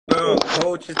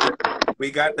Coach,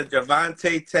 we got the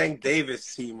Gervonta Tank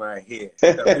Davis team right here.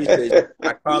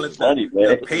 I call it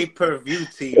the pay-per-view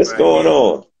team. What's going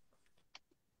on?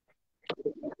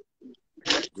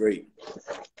 Great.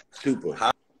 Super.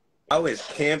 How is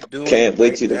camp doing? Can't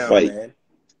wait till the fight. Man?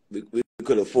 We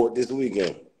could have fought this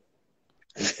weekend.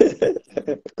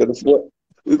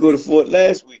 We could have fought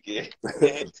last weekend.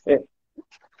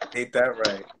 Ain't that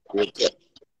right?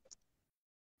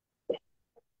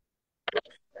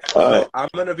 All right. I'm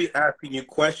gonna be asking you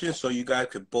questions so you guys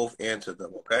could both answer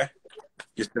them, okay?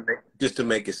 Just to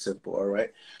make it simple, all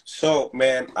right? So,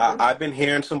 man, I've been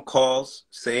hearing some calls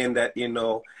saying that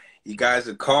you guys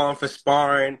are calling for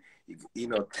sparring.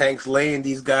 Tank's laying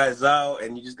these guys out,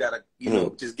 and you just gotta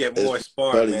just get more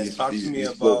sparring, man. Talk to me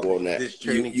about this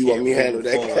training. You want me to handle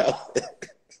that?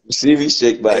 See me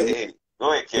shake my head.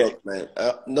 Go ahead, Kenny. Look, man.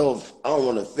 No, I don't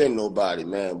want to offend nobody,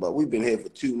 man, but we've been here for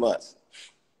 2 months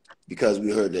because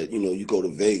we heard that you go to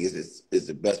Vegas, it's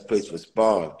the best place for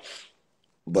sparring.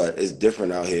 But it's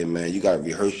different out here, man. You got to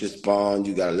rehearse your sparring.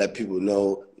 You got to let people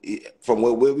know. From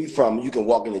where we from, you can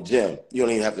walk in the gym. You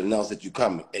don't even have to announce that you're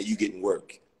coming and you getting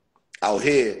work. Out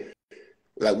here,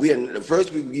 like the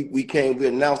first week we came, we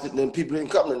announced it, and then people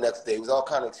didn't come the next day. It was all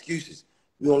kind of excuses.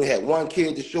 We only had one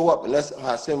kid to show up, and that's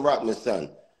Hassan Rockman's son,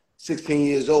 16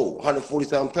 years old,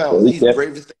 147 pounds. He's the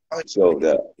bravest thing.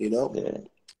 Yeah.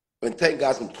 And Tank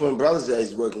got some twin brothers that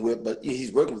he's working with, but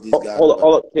he's working with these guys.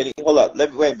 Hold up, Kenny. Hold up. Wait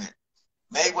a minute.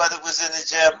 Mayweather was in the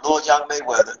gym. Lord Young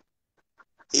Mayweather.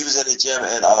 He was in the gym,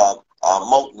 and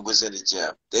Moulton was in the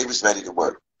gym. They was ready to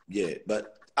work. Yeah,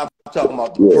 but I'm talking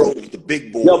about the pros, the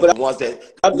big boys, the ones that.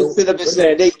 I'm just sitting up and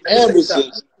saying they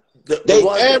amateurs. The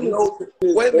ones that know.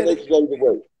 Wait a minute.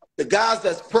 The guys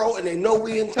that's pro and they know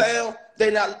we in town,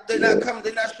 they're not coming.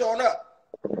 They're not showing up.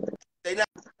 They not.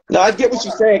 No, I get what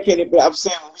you're saying, Kenny, but I'm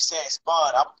saying when we saying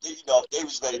spawn, if they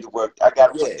was ready to work, I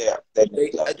got to put there.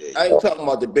 I ain't talking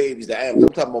about the babies, the amateurs. I'm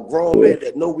talking about grown men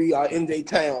that know we are in their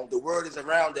town. The word is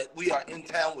around that we are in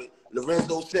town with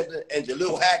Lorenzo Simpson and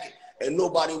Jalil Hackett, and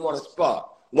nobody want to spar.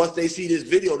 Once they see this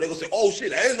video, they're going to say, oh,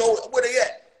 shit, I didn't know where they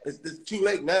at. It's too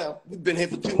late now. We've been here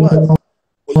for 2 months.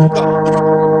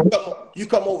 Well, you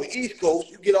come over East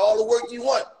Coast, you get all the work you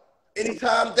want,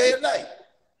 anytime, day or night.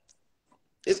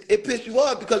 It pisses you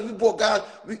off because we brought guys.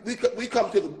 We come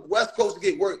to the West Coast to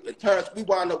get work. And we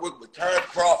wound up working with Terrence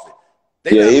Crawford.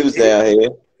 He was down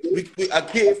here. We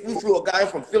flew a guy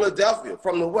from Philadelphia,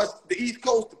 from the East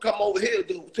Coast, to come over here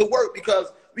to work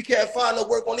because we can't find no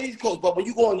work on the East Coast. But when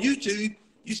you go on YouTube,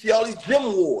 you see all these gym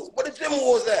wars. Where the gym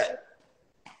wars at?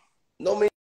 No mean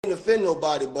to offend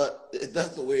nobody, but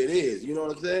that's the way it is. You know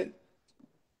what I'm saying?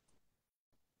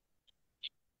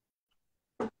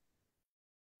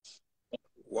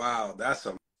 Wow, that's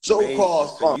amazing.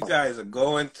 So-called so you guys are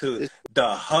going to the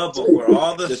hub of where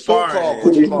all the sparring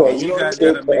is. You guys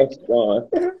gotta make.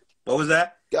 What was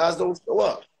that? Guys don't show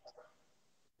up.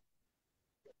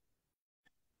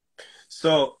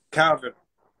 So, Calvin.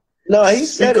 No, he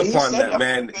said it. Speak upon that,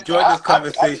 man. Enjoy this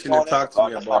conversation and talk to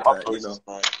me about that.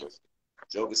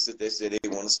 Jokers sit there, say they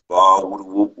want to spar,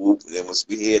 whoop, whoop. And then once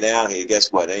we hear down here,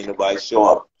 guess what? Ain't nobody show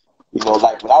up.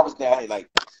 Like when I was down here, like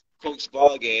Coach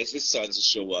Vargas, his sons will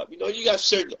show up. You got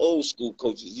certain old school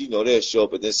coaches, they'll show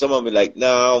up, but then some of them be like, nah,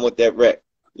 I don't want that rep.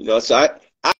 So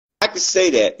I can say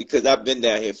that because I've been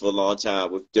down here for a long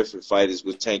time with different fighters,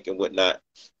 with Tank and whatnot,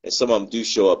 and some of them do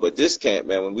show up. But this camp,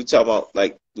 man, when we talk about,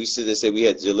 like, we sit there and say we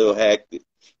had Jalil Hackett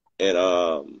and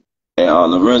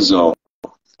Lorenzo,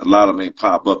 a lot of them ain't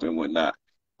pop up and whatnot.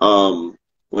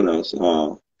 What else?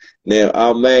 Now,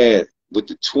 our man with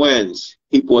the twins,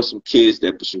 he brought some kids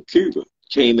that was from Cuba,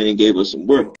 came in and gave us some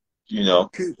work,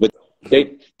 But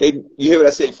they you hear what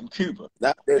I say, from Cuba?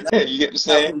 They're not, you get what I'm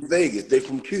saying? From Vegas. They're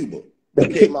from Cuba. They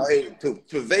came out here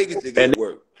to Vegas to get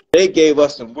work. They gave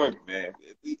us some work, man.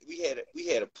 We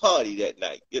had a party that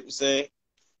night. You know what I'm saying?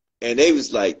 And they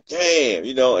was like, damn,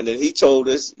 And then he told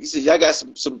us, he said, y'all got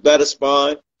some better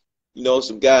sparring.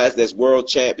 Some guys that's world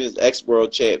champions,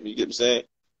 ex-world champions. You get what I'm saying?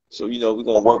 So we're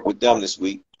gonna work with them this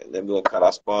week, and then we're gonna cut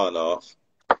our sparring off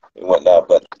and whatnot.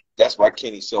 But that's why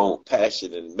Kenny's so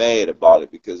passionate and mad about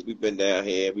it, because we've been down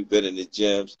here, we've been in the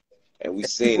gyms, and we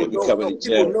seen it. We come in the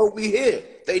gym. People know we here.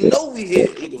 They know we here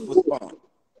looking for sparring.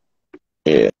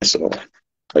 Yeah. So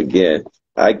again,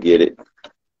 I get it.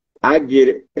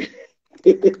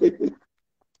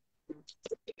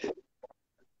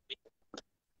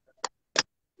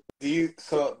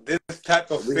 So this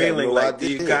type of feeling, like,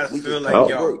 do you guys feel like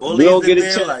y'all bullies in get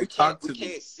there? Like, talk to me. We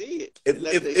can't see it. If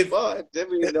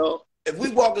we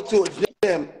walk into a gym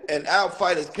gym and our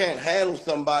fighters can't handle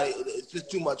somebody, it's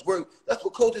just too much work. That's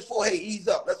what coach is for. Hey, ease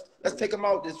up. Let's take them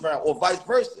out this round, or vice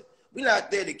versa. We're not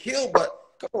there to kill, but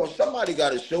come on, somebody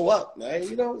got to show up, man.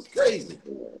 You know, it's crazy.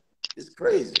 It's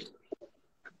crazy.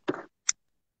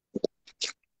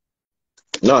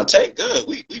 No, Tank good.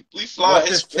 We fly What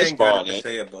his does Tank bar, got to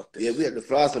say about this? Yeah, we had to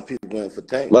fly some people in for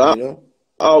Tank, but you know.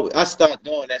 I started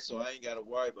doing that, so I ain't got to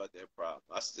worry about that problem.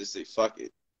 I just say, fuck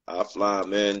it. I'll fly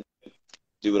him in,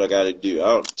 do what I got to do.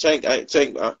 Tank,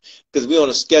 because we on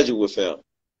a schedule with him,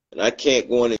 and I can't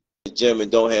go in the gym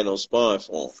and don't have no sparring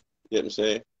for him. You know what I'm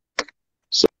saying?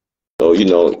 So you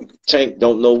know, Tank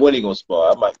don't know when he gonna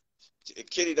spar. I might.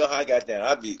 Kitty know how I got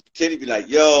down. Kitty be like,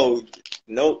 yo,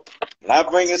 nope. When I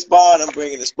bring a spawn, I'm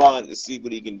bringing the spawn to see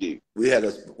what he can do. We had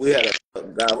a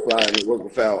guy flying working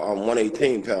foul on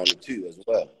 118 pounder too as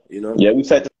well. You know. Yeah, we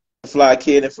had to fly a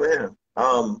kid in for him.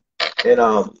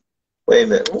 Wait a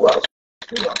minute, who else?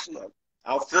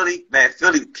 Out Philly, man.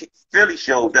 Philly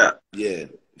showed up. Yeah,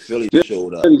 Philly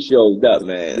showed up. Philly showed up,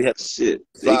 man. We had Shit.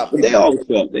 fly They always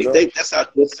show up. you know? That's our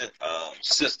distant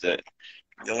sister.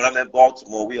 You know, when I'm in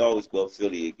Baltimore, we always go to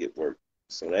Philly and get work.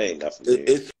 So that ain't nothing new.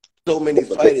 It's so many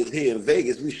fighters here in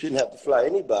Vegas, we shouldn't have to fly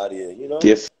anybody in, you know?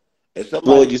 Yes. And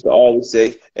Floyd used to always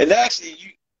say, and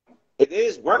actually, it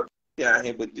is work down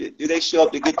here, but do they show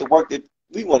up to get the work that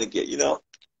we want to get, you know?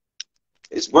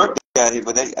 It's work down here,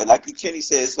 but like Kenny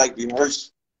said, it's like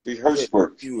rehearse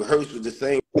work. You rehearse with the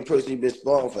same person you've been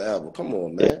sparring forever. Come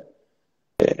on, man.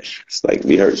 Yeah, it's like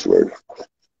rehearse work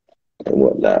and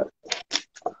whatnot.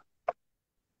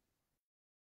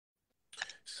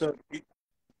 So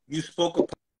you spoke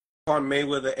upon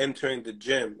Mayweather entering the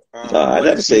gym. I what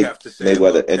never does say he have to say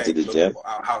Mayweather about entered the gym.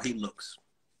 How he looks?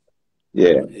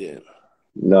 Yeah. Yeah.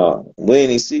 No, we ain't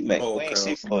even see Mayweather. Oh, we ain't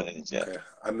see Floyd in the gym. Okay.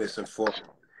 I'm misinformed.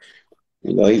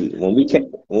 You know, when we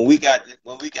got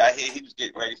here, he was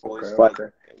getting ready for his fight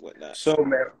and whatnot. So,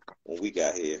 man, when we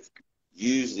got here,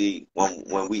 usually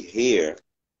when we hear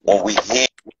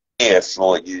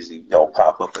Floyd usually don't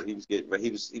pop up, but he was getting ready.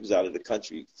 He was out of the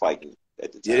country fighting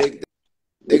at the time. Yeah,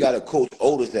 they got a coach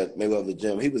Otis at Mayweather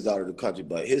gym. He was out of the country,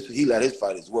 but he let his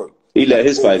fighters work. He let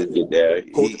his fighters get there.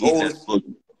 Coach Otis,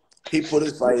 he put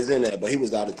his fighters in there, but he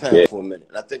was out of town for a minute.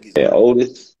 And I think he's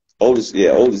Otis,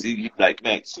 he like,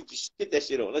 man, get that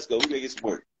shit on. Let's go. We gonna get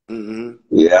some work. Mm-hmm.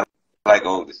 Yeah, I like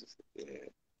Otis. Yeah.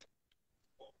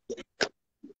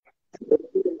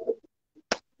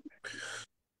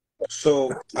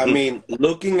 So, I mean,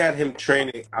 looking at him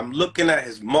training, I'm looking at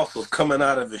his muscles coming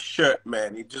out of his shirt,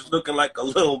 man. He's just looking like a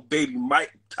little baby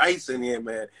Mike Tyson here,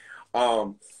 man.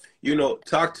 You know,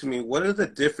 talk to me. What are the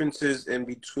differences in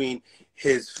between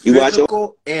his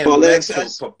physical and mental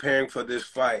preparing for this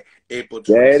fight, April 26th?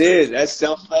 There it is. That's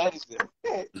self-management.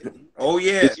 Oh,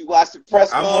 yeah. Did you watch the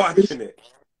press conference? I'm watching it.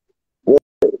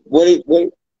 What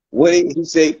did he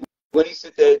say? When he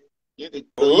said that, you could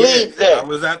believe that. I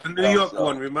was at the New York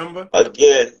one, remember?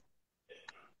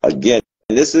 Again,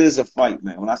 this is a fight,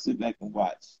 man. When I sit back and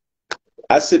watch,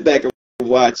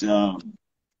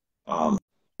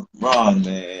 Ron,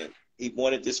 man. He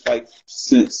wanted this fight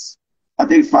since, I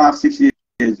think, 5-6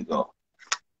 years ago. You know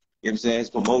what I'm saying? His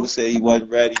promoter said he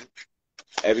wasn't ready.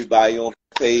 Everybody on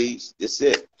page. That's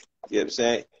it. You know what I'm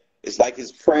saying? It's like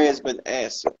his prayer's been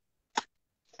answered.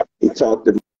 He talked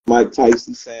to Mike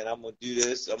Tyson saying, I'm going to do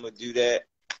this, I'm going to do that.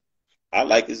 I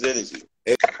like his energy.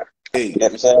 Hey, you know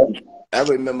what I'm saying? I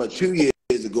remember 2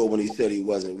 years ago when he said he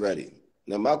wasn't ready.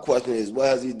 Now, my question is, what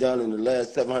has he done in the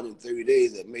last 730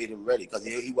 days that made him ready? Because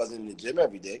he wasn't in the gym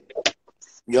every day.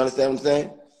 You understand what I'm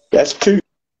saying? That's true.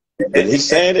 And he's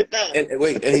saying it now.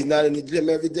 And he's not in the gym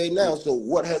every day now. So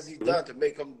what has he done to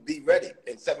make him be ready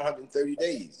in 730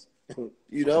 days?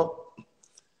 You know?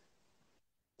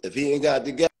 If he ain't got it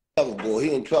together, boy,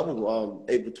 he in trouble on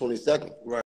April 22nd. Right.